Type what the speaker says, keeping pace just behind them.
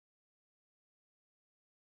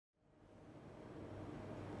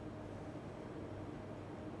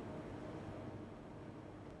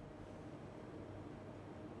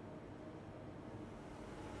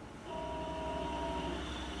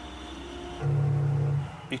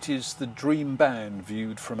It is the dream band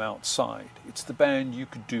viewed from outside. It's the band you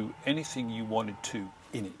could do anything you wanted to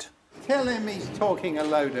in it. Tell him he's talking a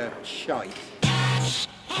load of shite.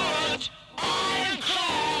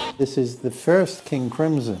 This is the first King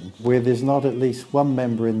Crimson where there's not at least one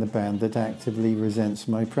member in the band that actively resents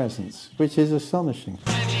my presence, which is astonishing.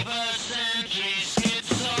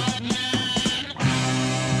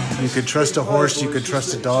 You could trust a horse, you could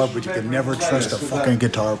trust a dog, but you could never trust a fucking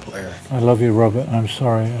guitar player. I love you, Robert. I'm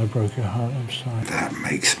sorry I broke your heart. I'm sorry. That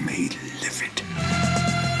makes me livid.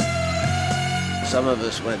 Some of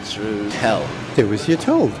us went through hell. Do as you're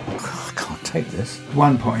told. I can't take this. At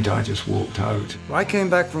one point I just walked out. I came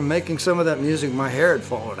back from making some of that music, my hair had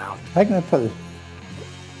fallen out. How can I put it?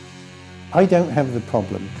 I don't have the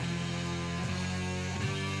problem.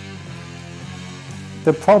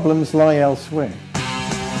 The problems lie elsewhere.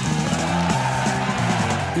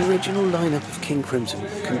 The original lineup of King Crimson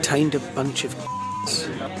contained a bunch of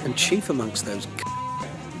and chief amongst those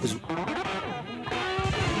was...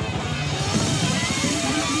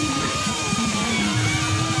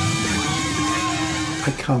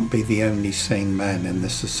 I can't be the only sane man in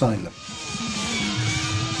this asylum.